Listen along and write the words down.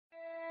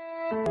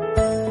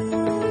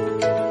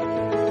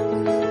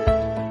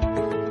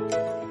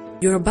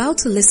You're about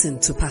to listen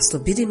to Pastor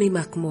Bidemi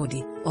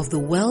Mark-Mordi of the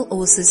Well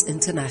Oasis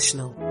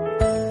International.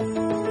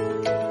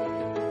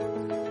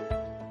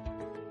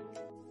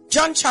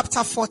 John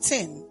chapter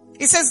 14.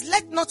 It says,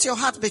 let not your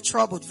heart be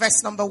troubled.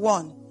 Verse number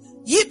 1.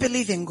 Ye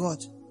believe in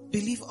God,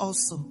 believe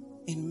also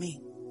in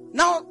me.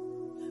 Now,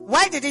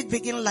 why did it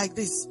begin like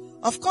this?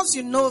 Of course,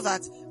 you know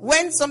that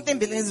when something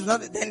believes,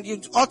 then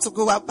you ought to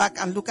go back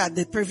and look at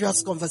the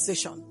previous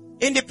conversation.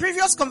 In the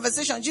previous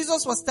conversation,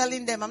 Jesus was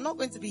telling them, I'm not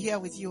going to be here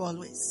with you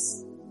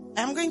always.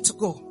 I'm going to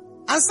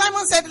go. And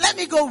Simon said, let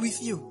me go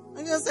with you.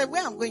 And Jesus said,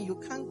 where I'm going,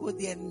 you can't go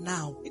there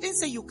now. He didn't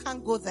say you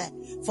can't go there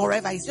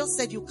forever. He just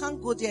said you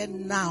can't go there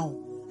now.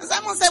 And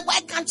Simon said, why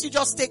can't you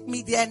just take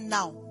me there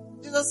now?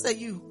 Jesus said,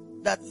 you,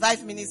 that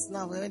 5 minutes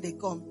now when they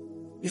come,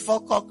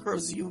 before cock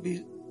crows, you'll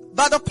be.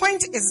 But the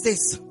point is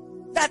this,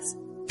 that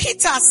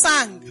Peter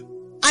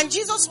sang, and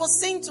Jesus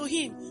was saying to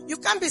him, you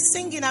can't be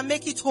singing and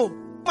make it home.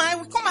 I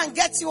will come and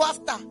get you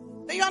after.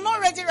 But you are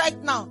not ready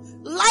right now.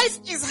 Life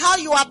is how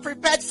you are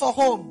prepared for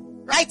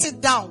home. Write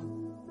it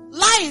down.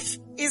 Life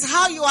is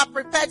how you are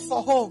prepared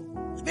for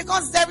home.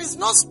 Because there is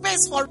no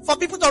space for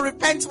people to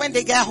repent when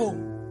they get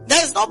home.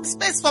 There is no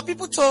space for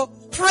people to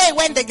pray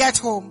when they get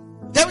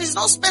home. There is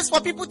no space for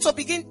people to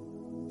begin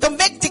to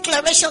make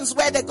declarations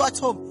where they got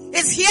home.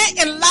 It's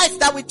here in life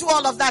that we do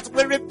all of that.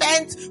 We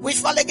repent, we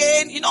fall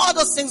again, all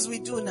those things we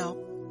do now.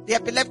 The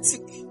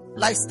epileptic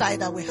lifestyle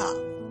that we have.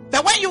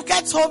 But when you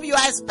get home, you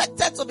are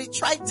expected to be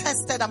tried,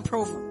 tested, and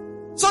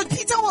proven. So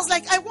Peter was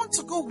like, I want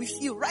to go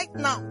with you right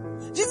now.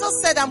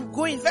 Jesus said, I'm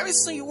going. Very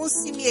soon you won't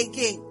see me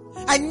again.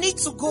 I need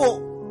to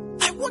go.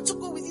 I want to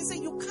go with you. He said,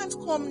 you can't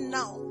come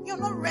now. You're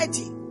not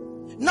ready.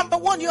 Number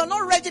 1, you're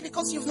not ready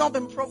because you've not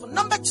been proven.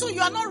 Number 2,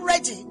 you are not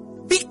ready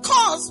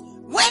because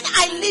when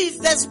I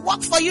leave, there's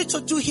work for you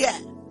to do here.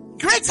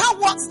 Greater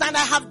works than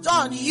I have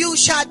done, you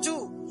shall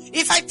do.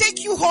 If I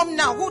take you home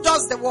now, who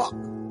does the work?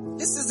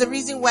 This is the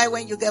reason why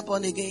when you get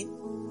born again,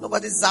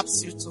 nobody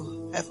zaps you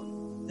to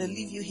heaven. They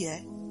leave you here.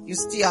 You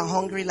still are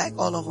hungry like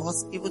all of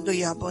us, even though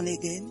you are born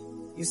again.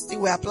 You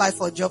still will apply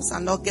for jobs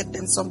and not get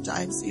them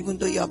sometimes, even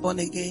though you are born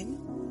again.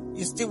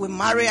 You still will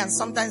marry and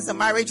sometimes the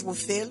marriage will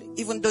fail,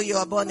 even though you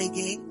are born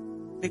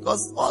again.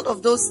 Because all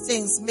of those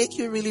things make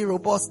you really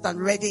robust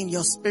and ready in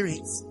your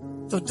spirit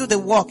to do the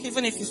work,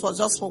 even if it was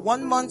just for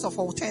 1 month or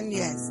for 10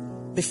 years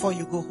before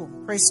you go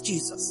home. Praise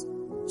Jesus.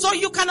 So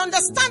you can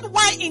understand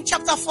why in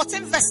chapter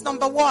 14 verse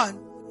number 1,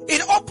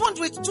 it opened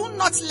with, do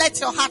not let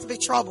your heart be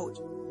troubled.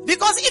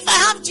 Because if I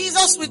have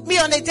Jesus with me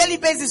on a daily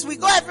basis, we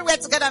go everywhere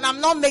together and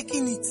I'm not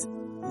making it.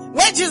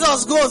 Where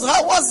Jesus goes,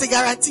 what's the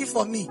guarantee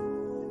for me?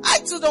 I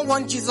too don't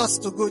want Jesus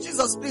to go.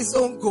 Jesus, please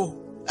don't go.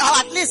 Or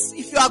at least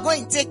if you are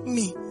going, take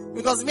me.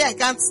 Because me, I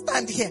can't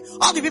stand here.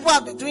 All the people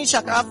have been doing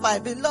Shakara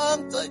 5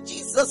 belong to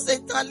Jesus.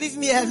 Satan, leave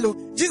me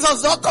alone.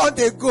 Jesus, don't come,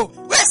 they go.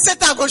 Where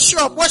Satan go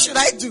show up? What should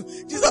I do?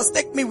 Jesus,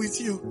 take me with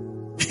you.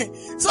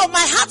 So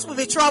my heart will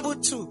be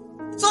troubled too.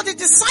 So the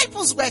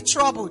disciples were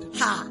troubled.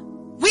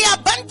 We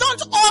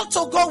abandoned all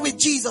to go with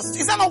Jesus.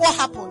 Is that not what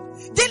happened?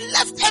 They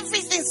left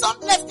everything. Some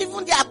left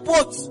even their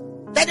boats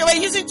that they were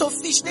using to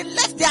fish. They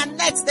left their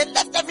nets. They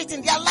left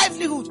everything, their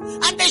livelihood.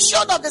 And they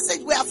showed up. They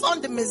said, we have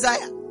found the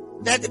Messiah.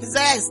 Then the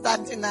Messiah is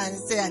standing there and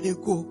say, they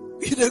go.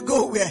 You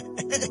go where?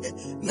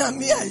 Now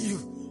me and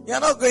you.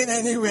 You're not going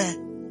anywhere.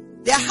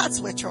 Their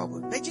hearts were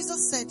troubled. But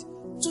Jesus said,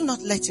 do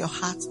not let your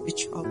heart be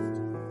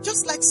troubled.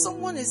 Just like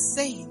someone is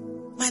saying,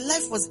 my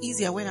life was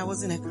easier when I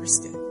wasn't a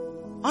Christian.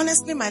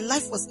 Honestly, my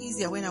life was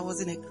easier when I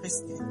wasn't a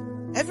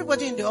Christian.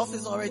 Everybody in the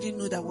office already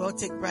knew that we all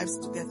take bribes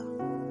together.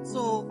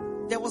 So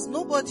there was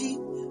nobody,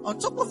 on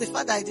top of the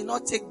fact that I did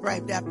not take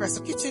bribe, they are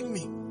persecuting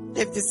me.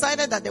 They've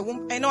decided that they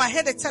won't. I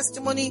had a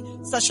testimony,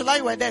 Sashala,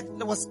 you were there.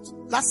 It was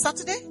last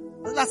Saturday.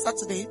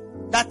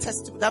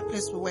 That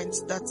place we went,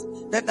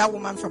 that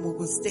woman from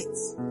Ogun State,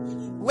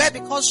 where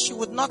because she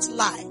would not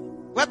lie,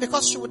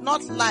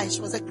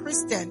 she was a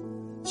Christian.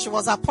 She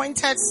was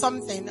appointed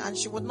something and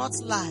she would not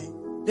lie.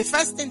 The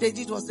first thing they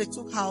did was they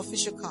took her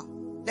official car.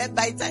 Then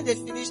by the time they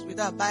finished with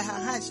her, by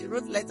her hand, she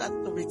wrote letters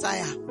to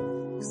retire.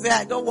 She said,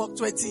 I don't work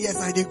 20 years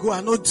and they go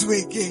and not do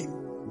again.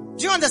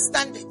 Do you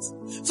understand it?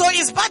 So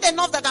it's bad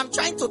enough that I'm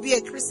trying to be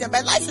a Christian,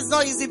 but life is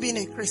not easy being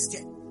a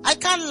Christian. I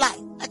can't lie.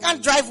 I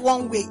can't drive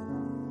one way.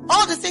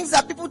 All the things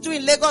that people do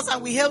in Lagos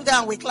and we hail them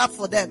and we clap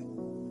for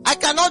them, I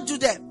cannot do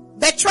them.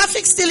 The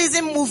traffic still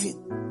isn't moving.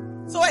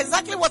 So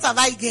exactly what have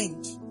I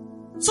gained?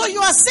 So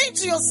you are saying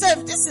to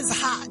yourself, this is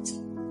hard.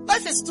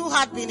 Life is too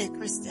hard being a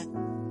Christian.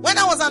 When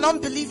I was an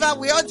unbeliever,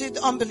 we all did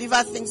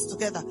unbeliever things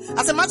together.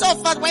 As a matter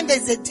of fact, when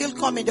there's a deal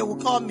coming, they will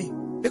call me.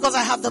 Because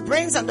I have the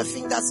brains and the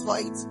fingers for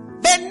it.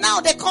 But now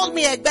they call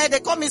me Egbe, they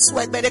call me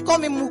Swegbe, they call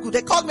me Mugu,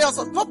 they call me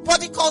also.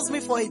 Nobody calls me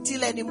for a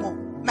deal anymore.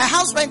 My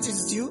house rent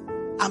is due,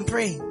 I'm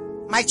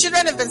praying. My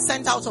children have been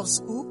sent out of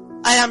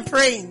school, I am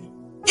praying.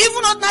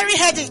 Even ordinary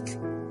headache,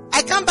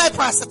 I can't buy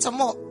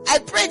paracetamol. I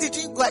prayed it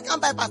didn't go, I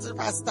can't buy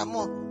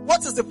paracetamol.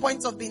 What is the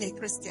point of being a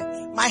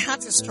Christian? My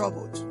heart is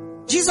troubled.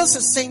 Jesus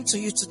is saying to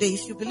you today,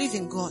 if you believe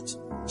in God,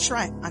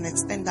 Try and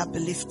extend that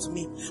belief to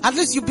me. At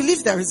least you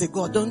believe there is a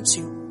God, don't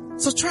you?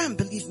 So try and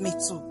believe me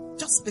too.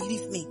 Just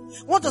believe me.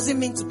 What does it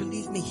mean to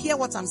believe me? Hear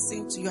what I'm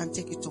saying to you and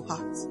take it to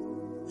heart.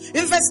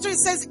 In verse 3 it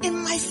says, in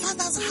my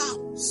Father's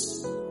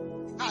house,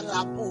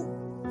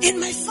 in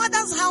my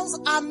Father's house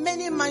are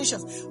many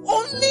mansions.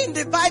 Only in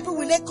the Bible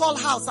will they call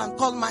house and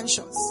call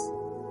mansions.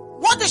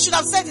 What they should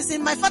have said is,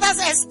 in my Father's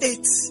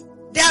estate,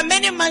 there are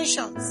many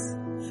mansions.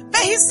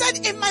 But he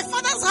said, in my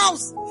Father's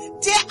house,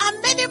 there are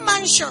many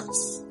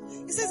mansions.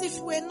 He says, if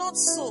it were not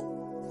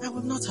so, I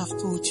would not have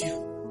told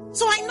you.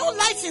 So I know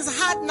life is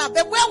hard now,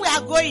 but where we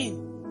are going,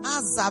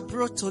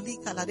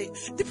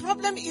 the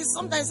problem is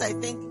sometimes I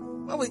think,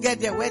 when we get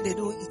there, where they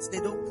don't eat, they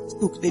don't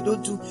cook, they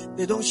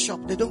don't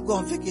shop, they don't go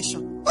on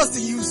vacation. What's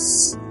the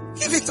use?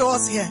 Give it to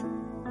us here.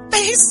 But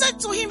he said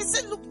to him, he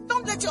said, look,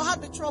 don't let your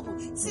heart be troubled.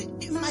 He said,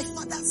 in my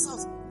Father's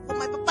house, for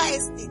my papa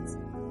estate,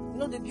 you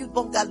know, they build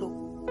bungalow,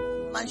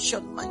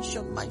 mansion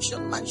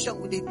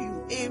with a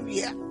view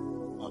area.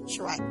 Not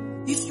try.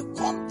 If you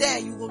come there,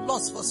 you will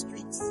lost for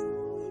streets.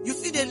 You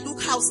feel they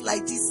look house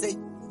like this,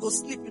 you go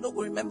sleep, you don't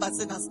go remember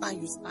saying,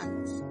 stand, you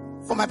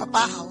stand. For my papa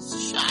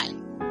house, shy.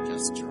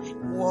 Just try.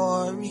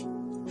 Worry.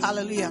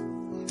 Hallelujah.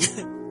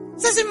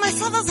 Says, in my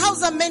Father's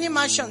house are many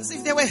mansions.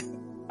 If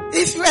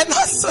you were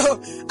not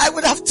so, I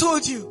would have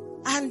told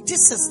you. And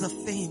this is the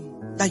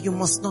thing that you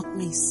must not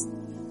miss.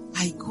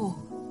 I go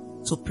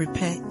to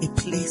prepare a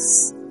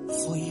place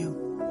for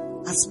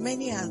you. As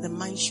many as the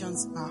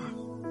mansions are,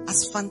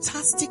 as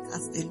fantastic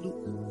as they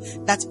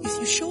look, that if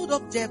you showed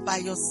up there by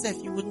yourself,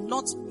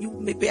 you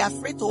may be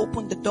afraid to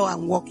open the door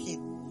and walk in.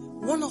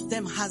 One of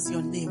them has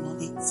your name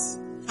on it.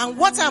 And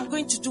what I'm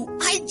going to do,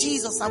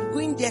 Jesus, I'm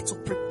going there to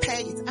prepare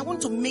it. I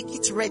want to make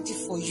it ready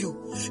for you.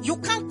 You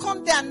can't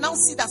come there and now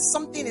see that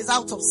something is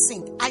out of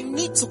sync. I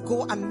need to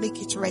go and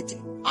make it ready.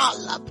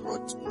 Allah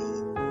brought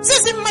me.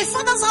 Says, in my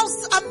Father's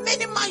house are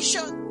many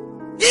mansions.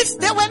 If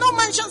there were no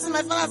mansions in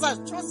my Father's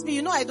house, trust me,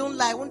 you know I don't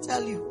lie, I won't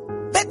tell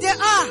you. But there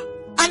are.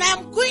 And I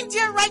am going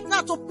there right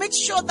now to make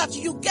sure that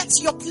you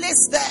get your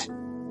place there.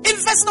 In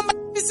verse number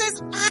 3 it says,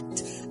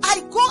 and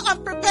I go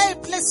and prepare a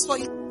place for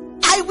you.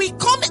 I will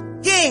come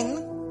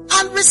again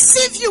and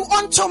receive you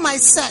unto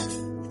myself,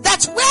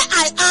 that where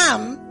I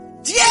am,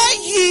 there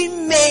ye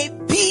may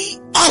be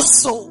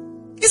also.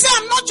 He said,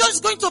 I'm not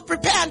just going to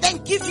prepare and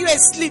then give you a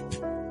slip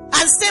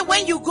and say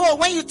when you go,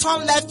 when you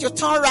turn left, you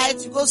turn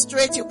right, you go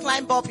straight, you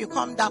climb up, you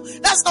come down.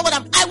 That's not what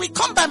I will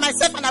come by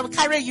myself and I will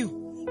carry you.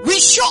 We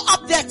show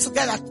up there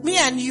together, me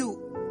and you.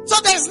 So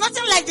there's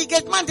nothing like the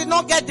gate man did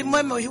not get the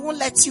memo, he won't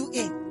let you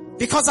in.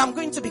 Because I'm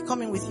going to be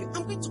coming with you.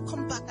 I'm going to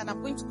come back and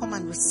I'm going to come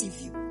and receive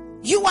you.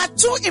 You are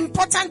too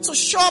important to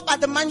show up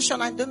at the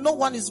mansion and no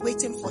one is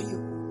waiting for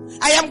you.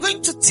 I am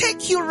going to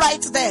take you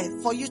right there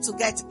for you to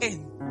get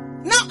in.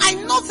 Now I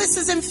know this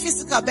isn't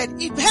physical, but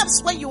it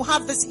helps when you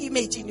have this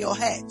image in your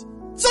head.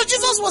 So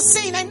Jesus was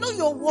saying, I know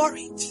you're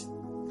worried.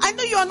 I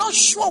know you're not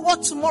sure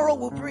what tomorrow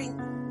will bring.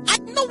 I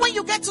know when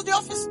you get to the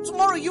office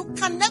tomorrow, you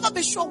can never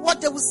be sure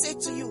what they will say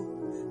to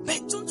you.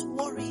 But don't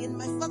worry, in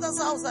my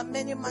Father's house are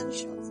many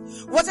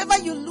mansions. Whatever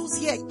you lose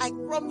here, I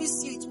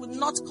promise you it will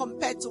not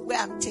compare to where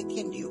I'm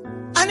taking you.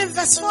 And in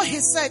verse 4 he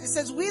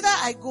says, whither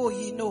I go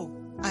ye know,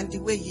 and the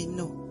way ye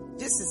know.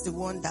 This is the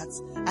one that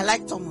I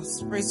like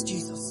Thomas. Praise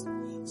Jesus.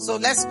 So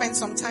let's spend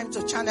some time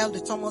to channel the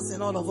Thomas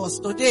in all of us.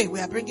 Today we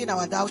are bringing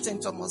our doubting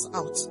Thomas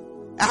out.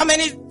 How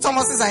many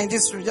Thomases are in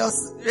this room?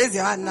 Just raise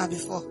your hand now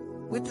before.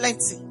 With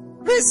plenty.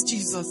 Praise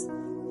Jesus.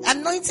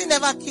 Anointing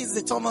never kills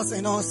the Thomas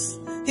in us.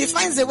 He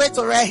finds a way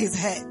to rear his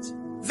head.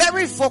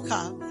 Very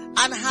vocal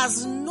and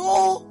has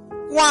no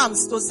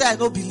qualms to say, I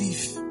don't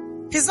believe.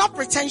 He's not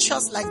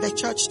pretentious like the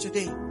church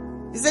today.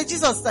 He said,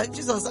 Jesus, that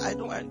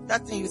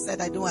thing you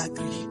said, I don't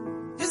agree.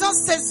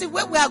 Jesus said, see,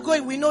 where we are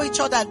going, we know each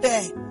other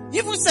there.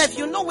 You even said,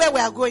 you know where we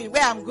are going,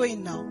 where I'm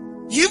going now.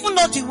 You even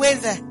know the way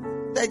there.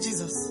 There,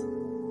 Jesus.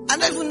 I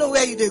don't even know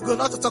where you go,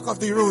 not to talk of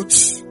the road.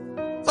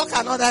 Talk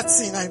another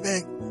thing, I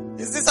beg.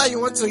 Is this how you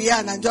want to hear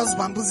and just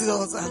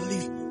bamboozle us and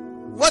leave?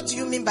 What do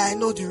you mean by I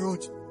know the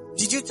road?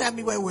 Did you tell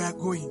me where we are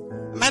going?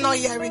 Am I not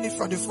hearing it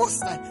for the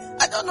first time?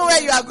 I don't know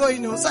where you are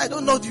going, so I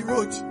don't know the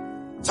road.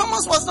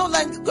 Thomas was not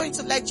going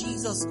to let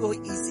Jesus go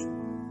easy.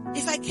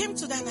 If I came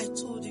to that and I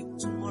told you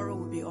tomorrow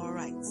will be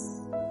alright,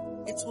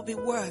 it will be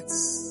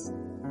words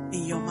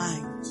in your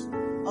mind.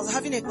 I was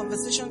having a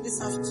conversation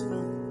this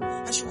afternoon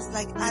and she was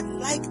like, I'd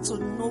like to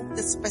know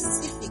the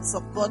specifics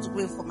of God's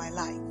will for my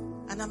life.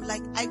 And I'm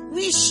like, I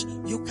wish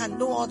you can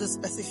know all the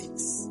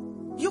specifics.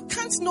 You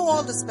can't know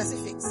all the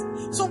specifics.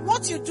 So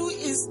what you do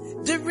is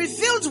the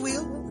revealed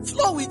will,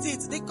 flow with it.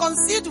 The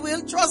concealed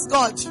will, trust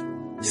God.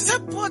 He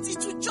said, but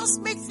it will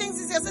just make things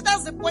easier. I said,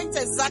 that's the point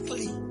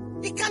exactly.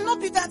 It cannot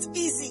be that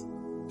easy.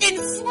 In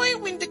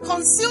flowing with the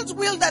concealed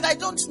will that I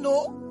don't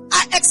know,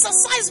 I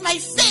exercise my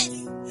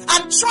faith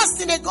and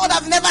trust in a God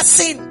I've never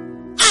seen.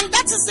 And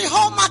that is the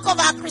hallmark of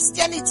our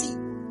Christianity.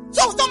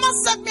 So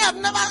Thomas said me,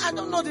 I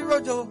don't know the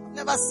road though.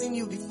 Never seen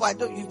you before.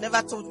 You've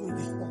never told me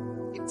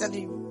before. I'm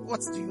telling you, what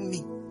do you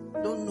mean?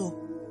 Don't know.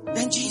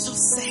 Then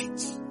Jesus said,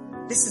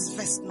 this is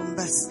verse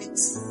number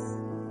 6.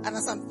 And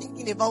as I'm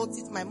thinking about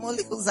it, my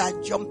molecules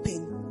are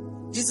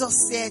jumping.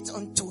 Jesus said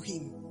unto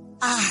him,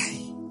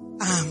 I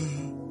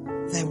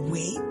am the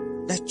way,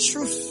 the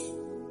truth,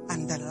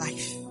 and the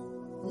life.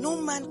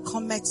 No man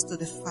cometh to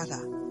the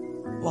Father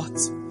but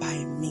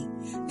by me.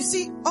 You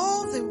see,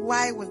 all the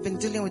while we've been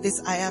dealing with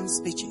these I am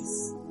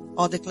speeches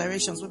or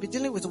declarations, we'll be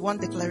dealing with one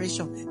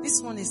declaration.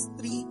 This one is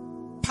 3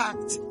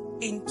 packed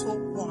into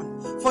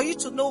one. For you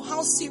to know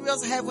how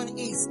serious heaven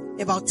is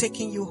about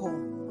taking you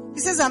home. He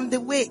says, I'm the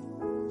way.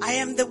 I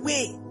am the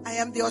way. I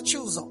am the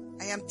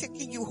Ochuzo. I am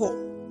taking you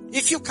home.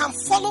 If you can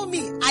follow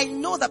me, I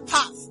know the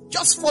path.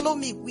 Just follow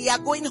me. We are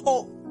going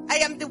home. I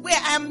am the way.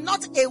 I am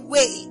not a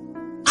way.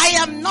 I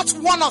am not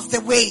one of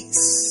the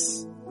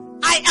ways.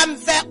 I am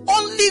the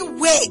only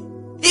way.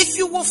 If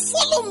you will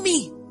follow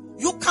me,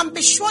 you can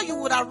be sure you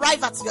would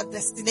arrive at your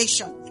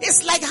destination.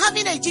 It's like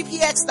having a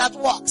GPS that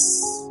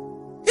works.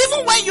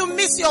 Even when you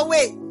miss your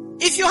way,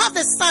 if you have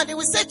the sand, it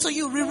will say to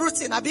you,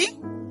 rerouting, Abi,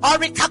 or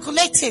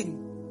recalculating.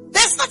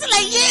 There's nothing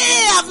like,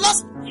 I've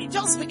lost. It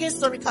just begins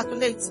to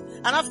recalculate.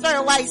 And after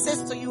a while, it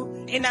says to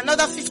you, in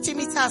another 50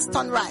 meters,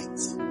 turn right.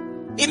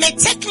 It may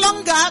take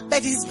longer,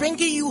 but he's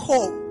bringing you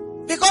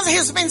home. Because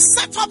he's been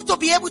set up to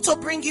be able to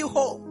bring you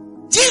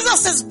home.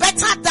 Jesus is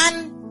better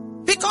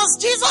than, because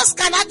Jesus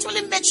can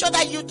actually make sure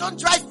that you don't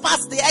drive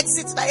past the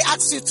exit that he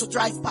asks you to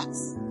drive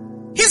past.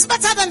 He's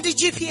better than the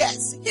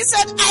GPS. He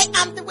said, I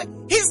am the way.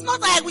 He's not,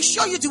 I will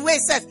show you the way,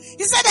 Seth.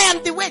 He said, I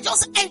am the way.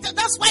 Just enter.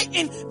 That's why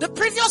in the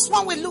previous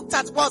one we looked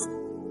at was,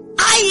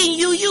 I in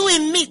you, you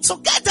in me,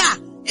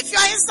 together. If you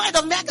are inside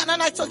of me, I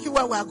cannot tell you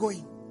where we are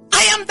going.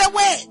 I am the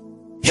way.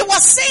 He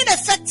was saying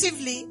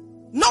effectively,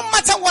 no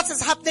matter what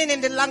is happening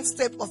in the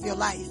landscape of your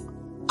life,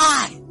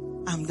 I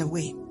am the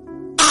way.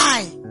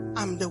 I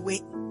am the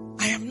way.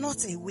 I am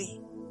not a way.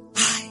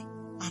 I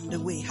am the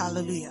way.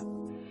 Hallelujah.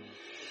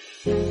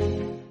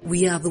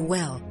 We are the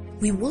Well.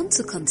 We want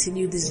to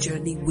continue this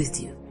journey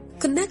with you.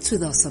 Connect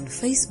with us on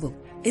Facebook,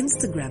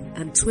 Instagram,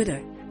 and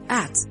Twitter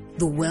at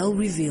The Well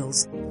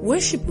Reveals.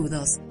 Worship with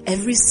us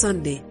every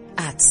Sunday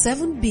at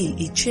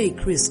 7B Iche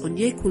Chris on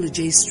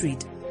Yekuluje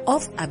Street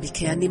off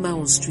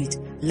Abikeanimaon Street,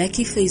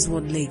 Lekki Phase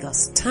 1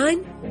 Lagos.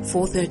 Time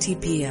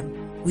 4:30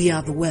 p.m. We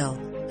are the Well,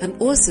 an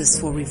oasis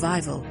for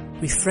revival,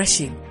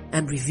 refreshing,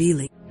 and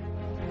revealing.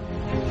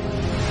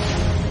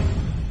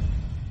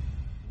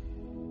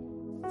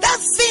 That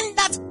thing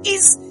that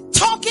is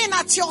tugging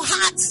at your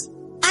heart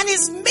and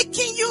is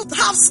making you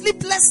have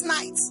sleepless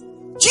nights,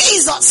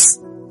 Jesus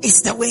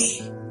is the way.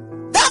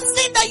 That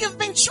thing that you've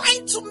been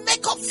trying to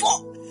make up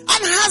for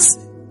and has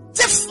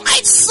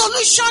defied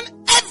solution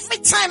every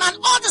time, and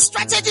all the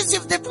strategies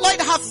you've deployed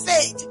have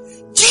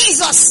failed.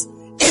 Jesus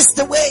is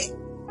the way.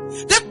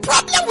 The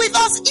problem with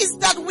us is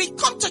that we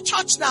come to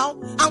church now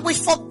and we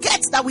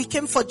forget that we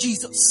came for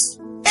Jesus.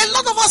 A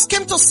lot of us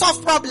came to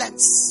solve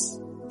problems.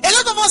 A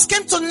lot of us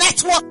came to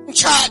network in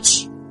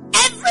church.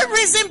 Every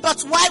reason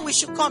but why we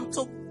should come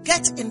to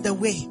get in the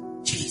way.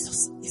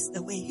 Jesus is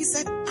the way. He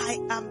said, I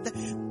am the...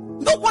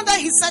 No wonder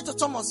he said to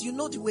Thomas, you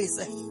know the way,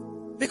 sir.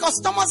 Because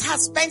Thomas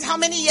has spent how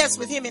many years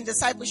with him in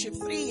discipleship?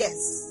 3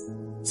 years.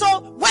 So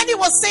when he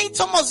was saying,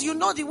 Thomas, you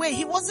know the way,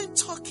 he wasn't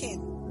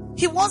talking.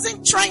 He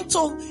wasn't trying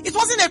to, it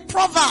wasn't a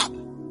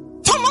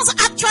proverb. Thomas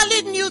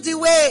actually knew the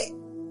way.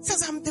 He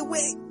says, I'm the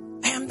way.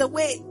 I am the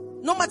way.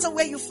 No matter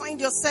where you find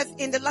yourself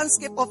in the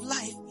landscape of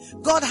life,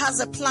 God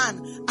has a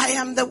plan. I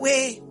am the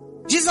way.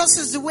 Jesus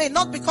is the way,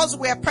 not because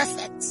we are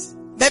perfect,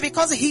 but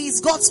because he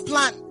is God's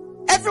plan.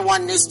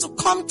 Everyone needs to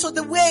come to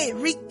the way,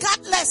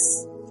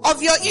 regardless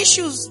of your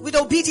issues with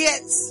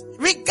obedience,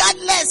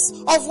 regardless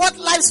of what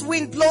life's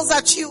wind blows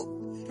at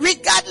you,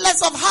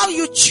 regardless of how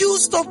you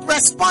choose to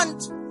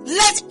respond.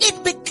 Let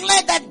it be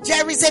clear that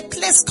there is a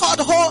place called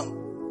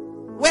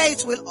home where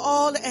it will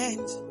all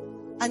end.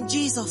 And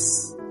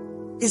Jesus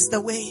is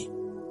the way.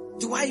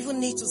 Do I even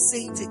need to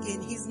say it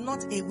again? He's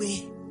not a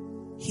way.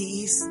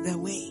 He is the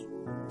way.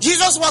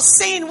 Jesus was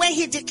saying when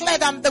he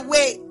declared, I'm the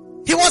way,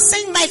 he was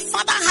saying, my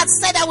Father had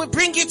said, I will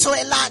bring you to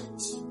a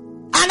land.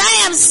 And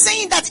I am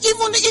saying that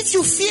even if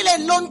you feel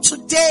alone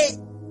today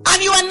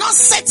and you are not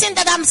certain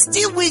that I'm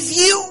still with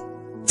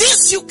you,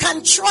 this you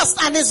can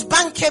trust and is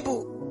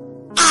bankable.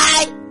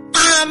 I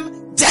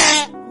am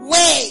the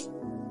way.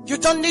 You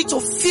don't need to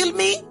feel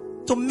me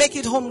to make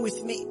it home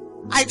with me.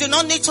 I do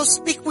not need to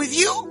speak with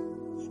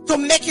you to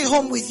make it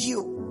home with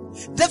you.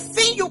 The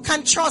thing you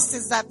can trust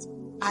is that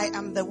I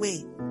am the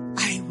way.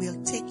 I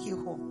will take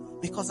you home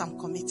because I'm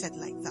committed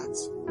like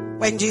that.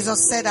 When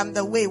Jesus said I'm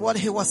the way, what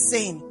he was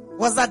saying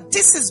was that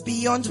this is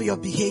beyond your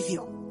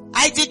behavior.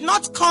 I did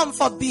not come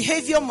for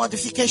behavior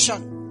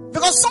modification,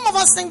 because some of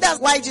us think that's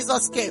why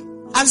Jesus came.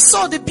 And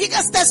so the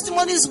biggest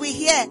testimonies we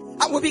hear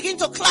and we begin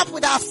to clap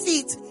with our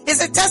feet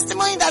is a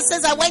testimony that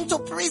says, I went to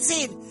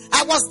prison.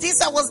 I was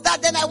this, I was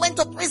that. Then I went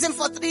to prison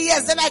for 3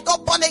 years. Then I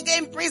got born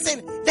again in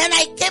prison. Then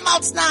I came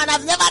out now and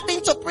I've never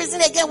been to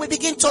prison again. We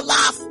begin to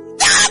laugh.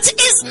 That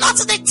is not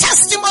the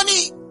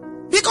testimony.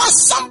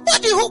 Because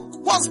somebody who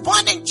was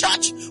born in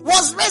church,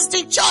 was raised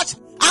in church,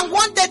 and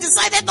one day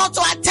decided not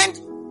to attend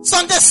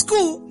Sunday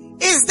school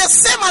is the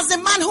same as the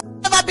man who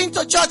never never been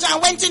to church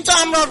and went into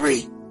armed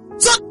robbery.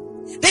 So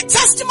the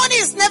testimony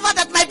is never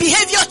that my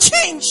behavior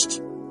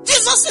changed.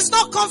 Jesus is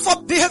not come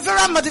for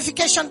behavioral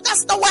modification.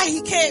 That's not why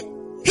he came.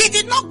 He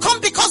did not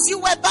come because you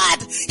were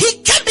bad.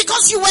 He came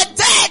because you were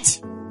dead.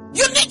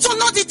 You need to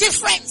know the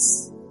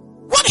difference.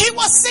 What he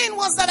was saying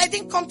was that I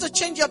didn't come to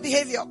change your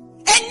behavior.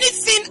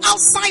 Anything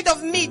outside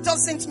of me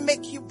doesn't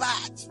make you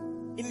bad.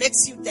 It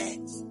makes you dead.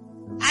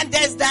 And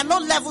there are no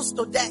levels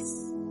to death.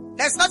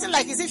 There's nothing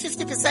like, is it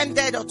 50%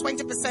 dead or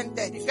 20%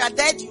 dead? If you are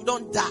dead, you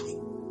don't die.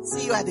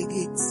 See you at the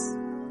gates.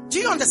 Do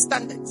you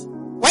understand it?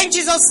 When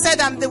Jesus said,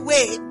 I'm the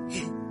way,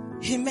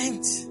 he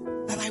meant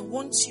that I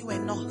want you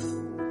enough.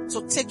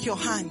 So take your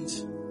hand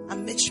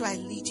and make sure I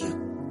lead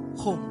you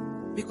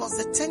home. Because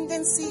the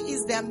tendency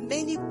is there are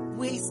many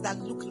ways that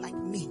look like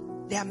me.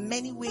 There are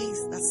many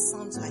ways that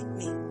sound like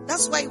me.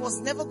 That's why he was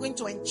never going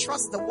to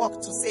entrust the work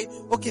to say,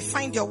 okay,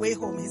 find your way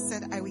home. He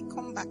said, I will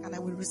come back and I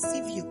will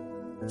receive you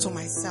to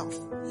myself.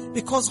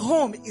 Because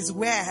home is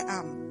where I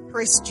am.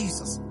 Praise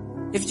Jesus.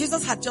 If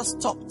Jesus had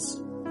just stopped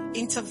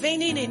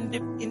intervening in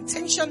the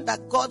intention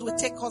that God would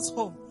take us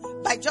home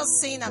by just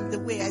saying I'm the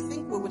way, I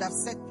think we would have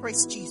said,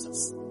 praise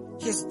Jesus.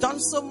 He's done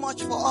so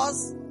much for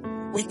us,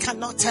 we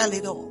cannot tell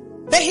it all.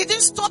 But he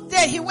didn't stop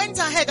there. He went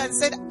ahead and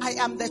said, I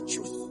am the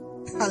truth.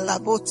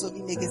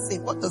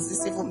 What does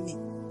this even mean?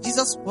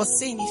 Jesus was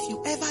saying, if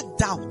you ever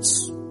doubt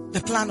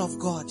the plan of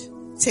God,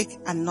 take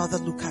another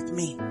look at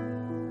me.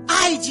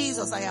 I,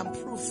 Jesus, I am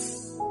proof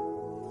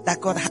that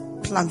God had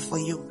a plan for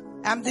you.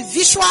 I am the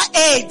visual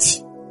aid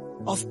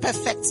of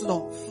perfect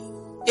love.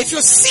 If you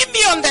see me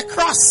on the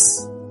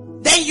cross,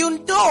 then you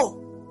know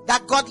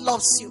that God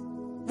loves you.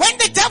 When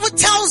the devil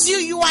tells you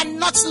you are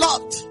not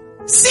loved,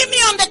 see me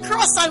on the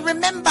cross and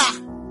remember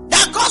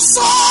that God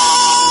so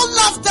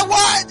loved the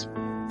world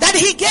that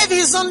he gave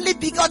his only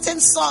begotten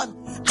son.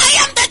 I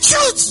am the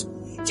truth.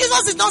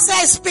 Jesus did not say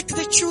I speak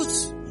the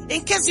truth.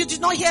 In case you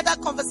did not hear that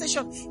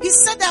conversation, he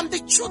said I am the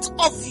truth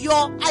of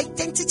your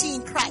identity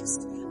in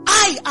Christ.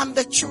 I am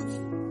the truth.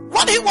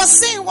 What he was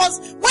saying was,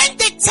 when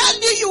they tell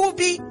you you will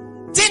be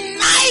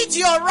denied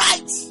your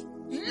right,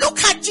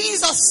 look at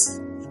Jesus.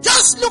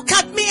 Just look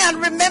at me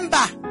and remember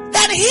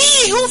that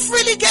he who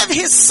freely gave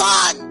his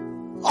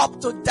son up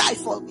to die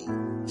for me,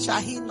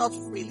 shall he not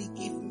freely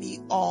give me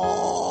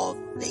all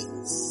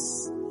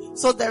things?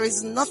 So there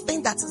is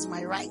nothing that is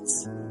my right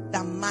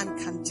that man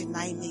can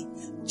deny me.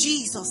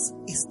 Jesus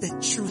is the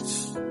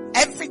truth.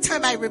 Every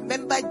time I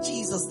remember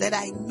Jesus, that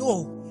I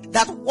know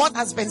that what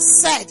has been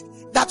said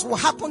that will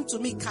happen to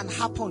me can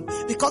happen,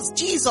 because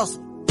Jesus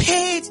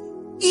paid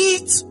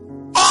it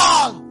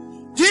all.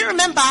 Do you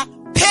remember?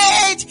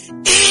 Paid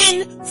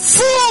in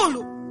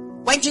full.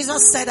 When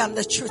Jesus said I'm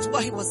the truth,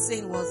 what he was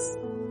saying was,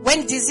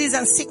 when disease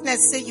and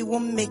sickness say you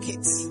won't make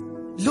it,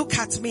 look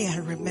at me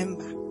and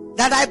remember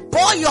that I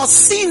bore your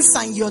sins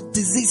and your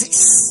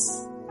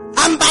diseases,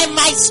 and by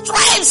my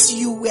stripes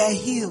you were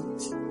healed.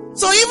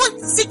 So even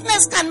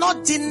sickness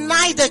cannot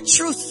deny the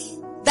truth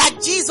that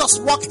Jesus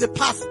walked the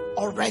path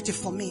already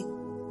for me.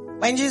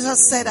 When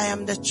Jesus said I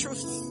am the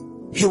truth,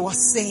 he was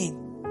saying,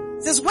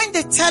 he says, when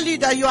they tell you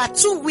that you are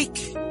too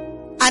weak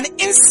and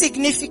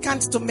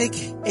insignificant to make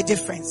a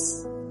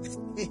difference,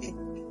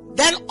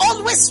 then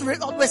always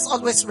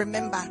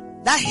remember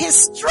that his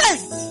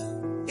strength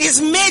is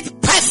made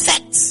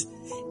perfect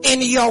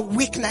in your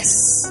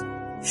weakness.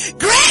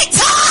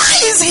 Greater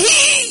is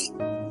he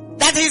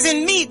that is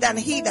in me than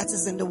he that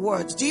is in the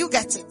world. Do you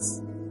get it?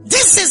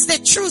 This is the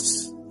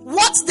truth.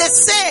 What they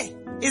say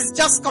is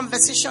just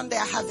conversation they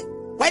are having.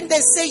 When they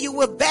say you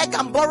will beg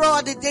and borrow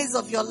all the days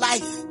of your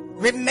life,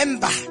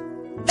 remember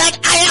that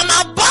I am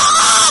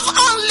above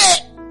only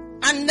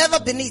and never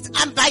beneath.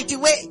 And by the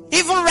way,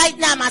 even right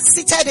now I'm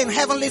seated in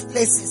heavenly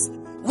places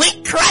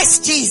with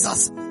Christ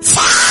Jesus,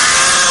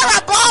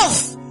 far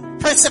above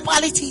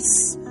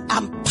principalities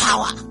and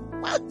power.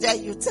 How dare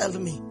you tell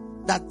me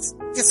that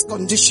this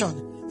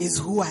condition is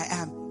who I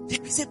am?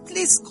 There is a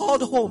place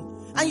called home.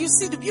 And you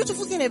see, the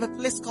beautiful thing of a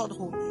place called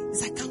home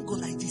is I can't go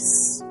like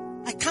this.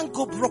 I can't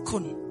go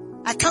broken.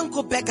 I can't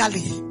go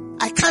beggarly.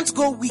 I can't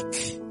go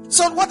weak.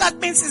 So what that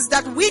means is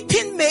that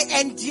weeping may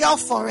endure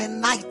for a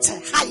night,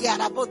 but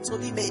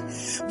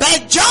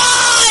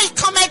joy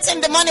cometh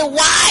in the morning.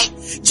 Why?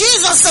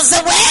 Jesus is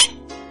the way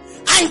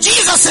and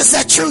Jesus is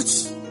the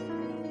truth.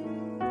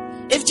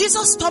 If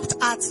Jesus stopped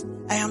at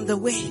I am the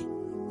way,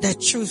 the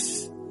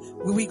truth,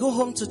 we will go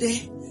home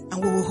today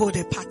and we will hold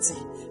a party,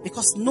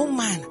 because no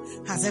man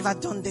has ever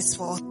done this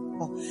for us.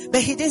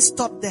 But he didn't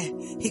stop there.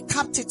 He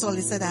capped it all.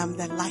 He said, I am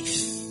the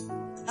life.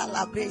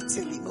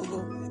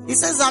 He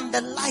says, I'm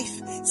the life.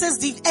 He says,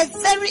 the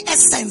very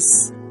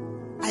essence.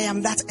 I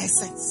am that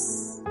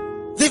essence.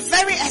 The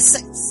very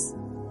essence.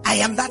 I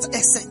am that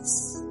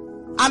essence.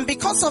 And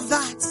because of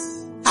that,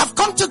 I've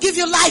come to give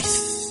you life,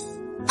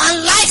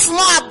 and life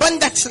more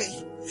abundantly.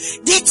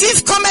 The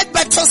thief cometh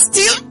but to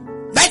steal,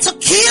 but to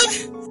kill,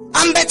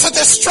 and but to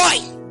destroy.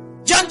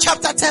 John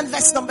chapter 10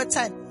 verse number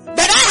 10. But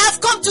I have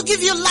come to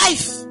give you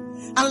life,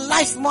 and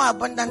life more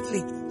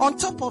abundantly. On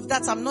top of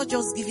that, I'm not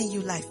just giving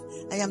you life.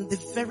 I am the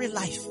very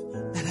life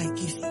that I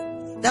give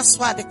you. That's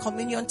why the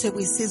communion table,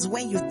 it says,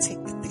 when you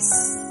take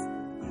this.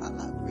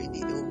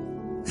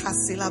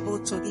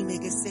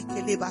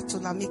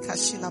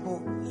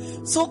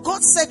 So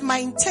God said, my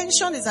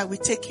intention is that we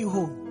take you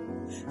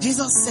home.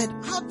 Jesus said,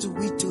 how do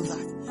we do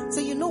that? So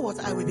you know what?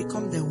 I will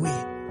become the way.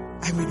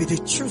 I will be the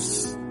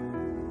truth.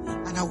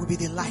 And I will be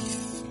the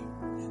life.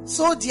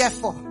 So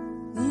therefore,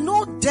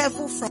 no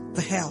devil from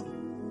the hell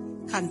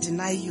can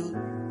deny you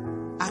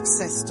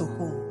access to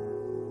home.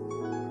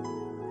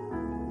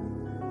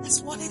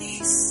 That's what it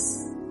is.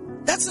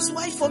 That is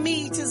why for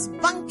me it is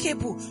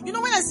bankable. You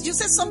know, when you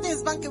say something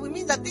is bankable, it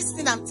means that this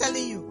thing I'm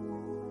telling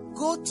you,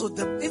 go to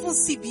even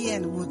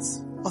CBN would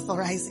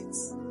authorize it.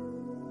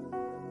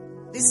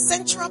 The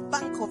Central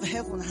Bank of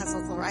Heaven has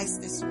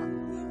authorized this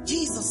one.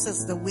 Jesus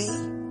is the way.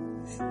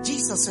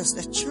 Jesus is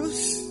the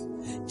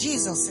truth.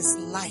 Jesus is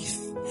life.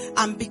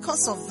 And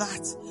because of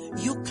that,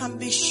 you can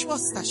be sure,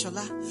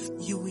 Stashola,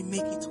 you will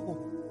make it home.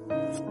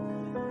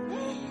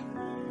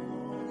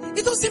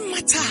 It doesn't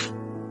matter.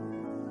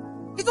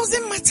 It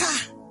doesn't matter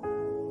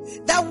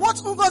that what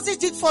Ngozi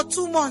did for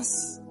 2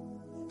 months,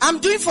 I'm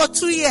doing for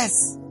 2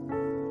 years.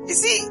 You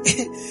see,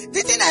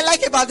 the thing I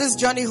like about this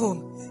journey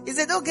home is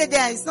they don't get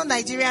there. It's not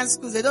Nigerian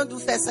schools. They don't do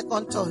first,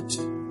 second, third.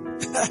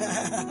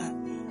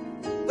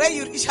 When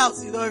you reach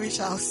house, you don't reach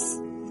house.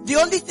 The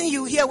only thing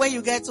you hear when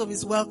you get home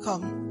is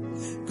welcome.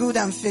 Good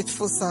and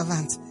faithful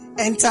servant.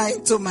 Enter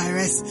into my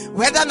rest.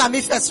 Whether I'm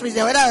first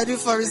reader, whether I do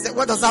first,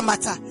 what does that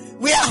matter?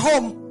 We are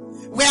home.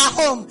 We are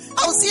home.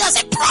 I will see you as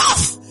a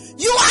prof.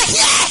 You are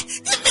here.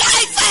 Give me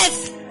high five.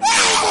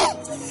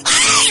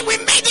 Hey, we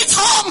made it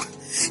home.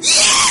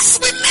 Yes,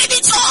 we made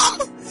it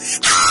home.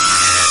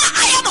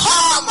 I am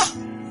home.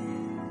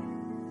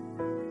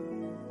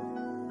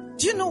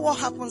 Do you know what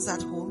happens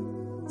at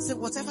home? Say,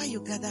 whatever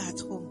you gather at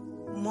home,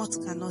 moth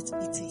cannot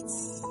eat it.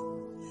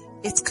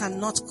 It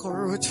cannot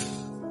corrode.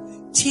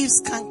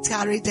 Thieves can't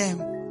carry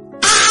them.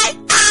 I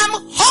am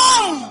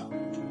home.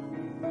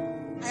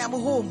 I am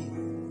home.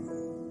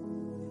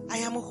 I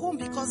am home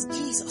because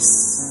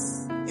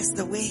Jesus is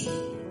the way,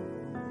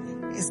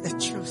 is the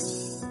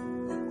truth,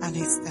 and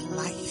is the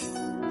life.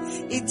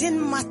 It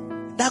didn't matter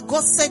that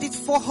God said it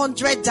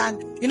 400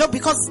 and,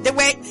 because they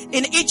were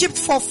in Egypt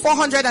for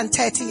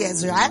 430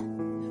 years, right?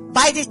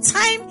 By the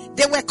time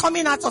they were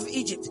coming out of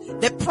Egypt,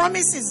 the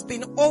promise has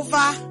been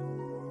over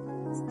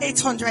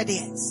 800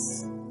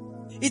 years.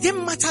 It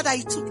didn't matter that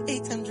it took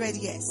 800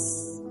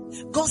 years.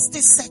 God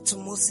still said to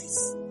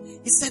Moses,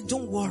 he said,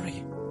 don't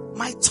worry.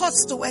 My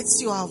thoughts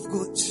towards you are of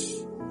good,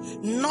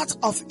 not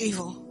of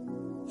evil,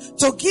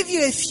 to give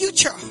you a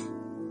future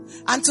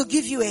and to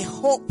give you a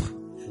hope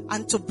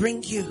and to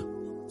bring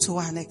you to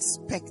an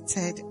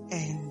expected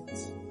end.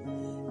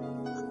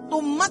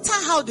 No matter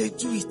how they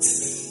do it,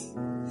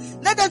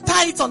 let them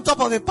tie it on top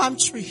of a palm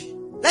tree.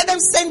 Let them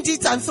send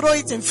it and throw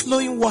it in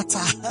flowing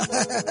water.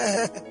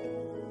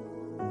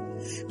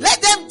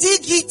 Let them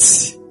dig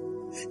it.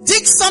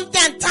 Dig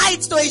something and tie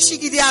it to a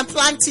shigidi and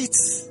plant it.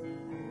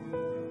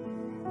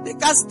 They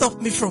can't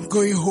stop me from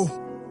going home.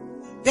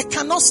 They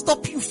cannot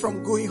stop you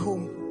from going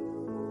home.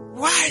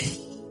 Why?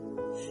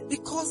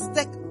 Because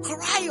the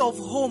cry of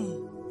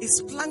home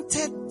is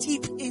planted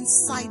deep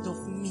inside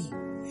of me.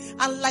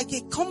 And like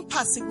a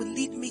compass, it will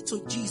lead me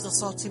to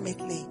Jesus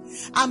ultimately.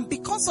 And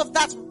because of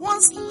that,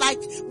 once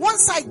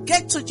I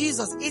get to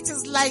Jesus, it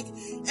is like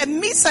a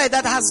missile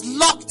that has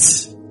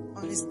locked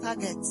on his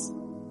target.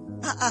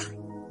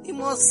 He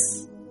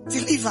must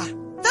deliver.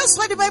 That's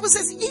why the Bible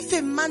says, if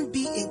a man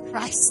be in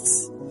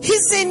Christ,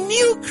 he's a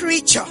new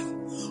creature.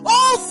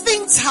 All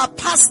things have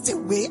passed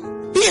away.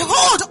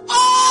 Behold,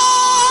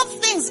 all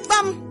things,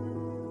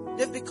 bam,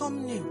 they've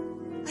become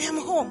new. I am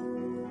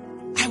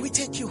home. I will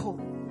take you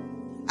home.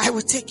 I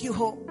will take you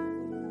home.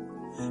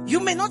 You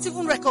may not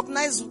even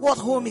recognize what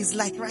home is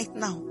like right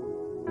now.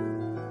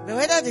 But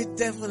whether the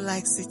devil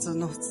likes it or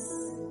not,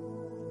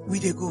 we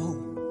dey go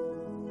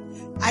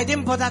home. I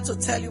didn't bother to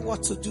tell you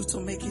what to do to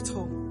make it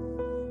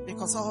home.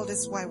 Because all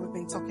this while we've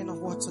been talking of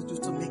what to do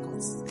to make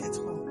us get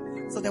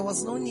home. So there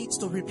was no need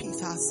to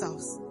repeat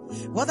ourselves.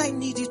 What I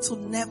need you to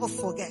never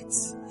forget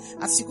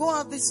as you go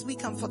out this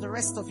week and for the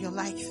rest of your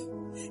life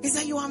is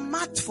that you are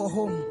marked for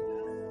home.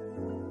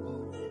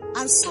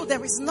 And so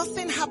there is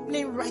nothing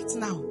happening right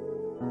now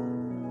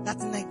that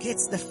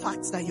negates the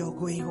fact that you're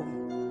going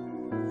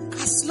home.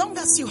 As long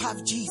as you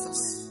have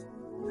Jesus,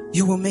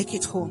 you will make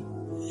it home.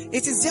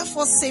 It is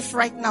therefore safe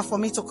right now for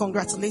me to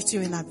congratulate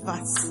you in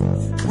advance.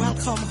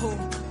 Welcome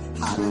home.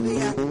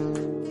 Hallelujah.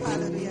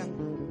 Hallelujah.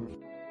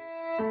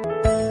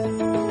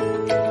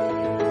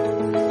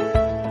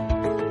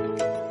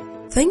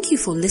 Thank you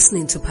for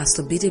listening to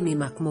Pastor Bidemi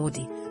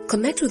Mark-Mordi.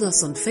 Connect with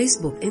us on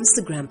Facebook,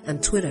 Instagram,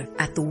 and Twitter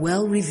at The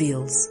Well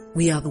Reveals.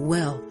 We are the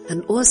well,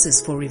 an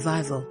oasis for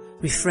revival,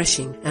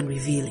 refreshing, and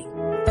revealing.